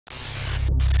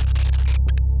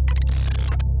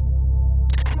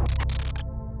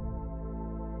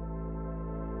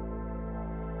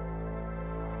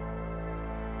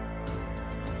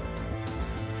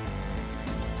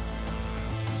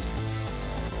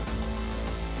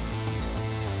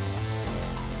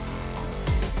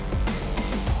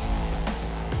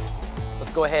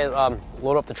let's go ahead and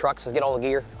load up the trucks. Let's get all the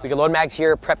gear. We can load mags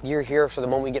here, prep gear here, so the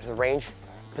moment we get to the range,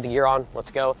 put the gear on,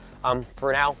 let's go.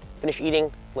 For now, finish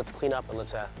eating, let's clean up, and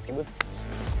let's get moving.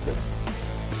 Let's move.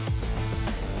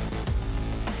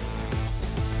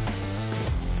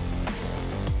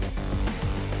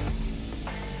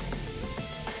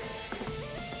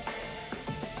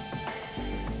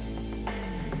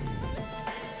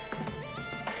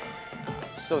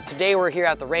 So today we're here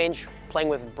at the range playing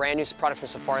with brand new product from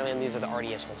Safariland. These are the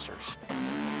RDS holsters.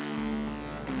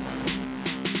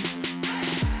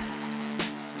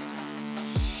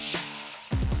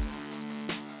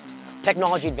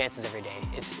 Technology advances every day.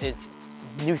 It's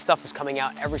new stuff is coming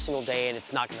out every single day, and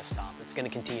it's not going to stop. It's going to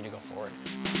continue to go forward.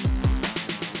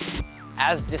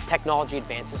 As this technology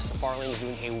advances, Safariland is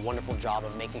doing a wonderful job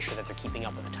of making sure that they're keeping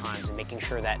up with the times and making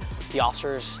sure that the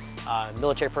officers,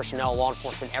 military personnel, law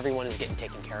enforcement, everyone is getting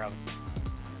taken care of.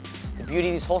 The beauty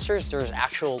of these holsters, there's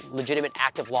actual legitimate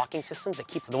active locking systems that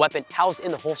keeps the weapon housed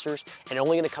in the holsters and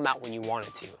only going to come out when you want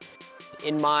it to.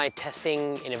 In my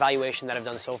testing and evaluation that I've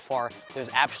done so far,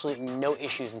 there's absolutely no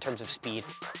issues in terms of speed.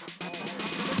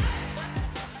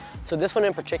 So this one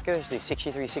in particular is the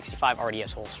 6365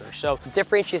 RDS holster. So what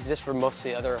differentiates this from most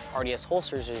of the other RDS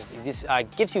holsters is this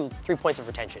gives you 3 points of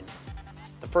retention.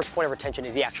 The first point of retention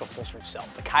is the actual holster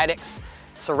itself, the kydex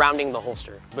surrounding the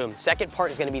holster. Boom. Second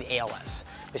part is going to be the ALS,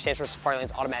 which stands for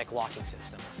Safariland's automatic locking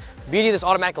system. The beauty of this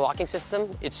automatic locking system,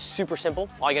 it's super simple.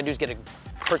 All you gotta do is get a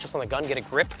purchase on the gun, get a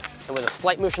grip, and with a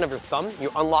slight motion of your thumb,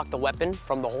 you unlock the weapon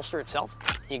from the holster itself.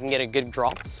 You can get a good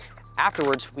draw.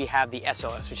 Afterwards, we have the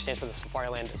SLS, which stands for the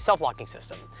Safariland self-locking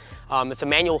system. It's a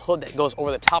manual hood that goes over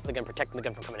the top of the gun, protecting the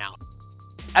gun from coming out.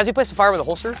 As you place the firearm with the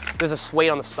holster, there's a sway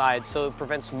on the side, so it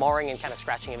prevents marring and kind of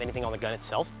scratching of anything on the gun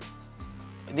itself.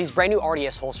 These brand new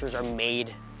RDS holsters are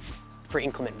made for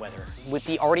inclement weather. With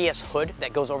the RDS hood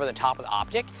that goes over the top of the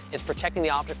optic, it's protecting the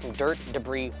optic from dirt,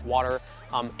 debris, water,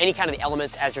 any kind of the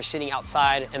elements as you're sitting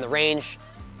outside in the range.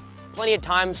 Plenty of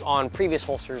times on previous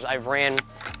holsters, I've ran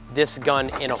this gun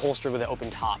in a holster with an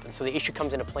open top. And so the issue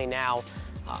comes into play now.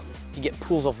 You get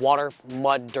pools of water,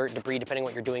 mud, dirt, debris, depending on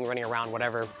what you're doing, running around,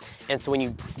 whatever. And so when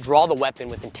you draw the weapon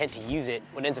with intent to use it,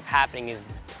 what ends up happening is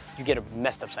you get a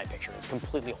messed up sight picture. It's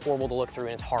completely horrible to look through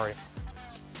and it's hard.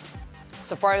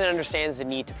 Safariland understands the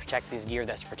need to protect this gear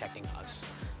that's protecting us,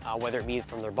 whether it be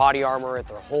from their body armor,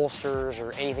 their holsters,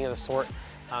 or anything of the sort.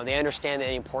 They understand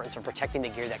the importance of protecting the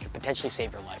gear that could potentially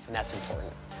save your life, and that's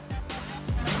important.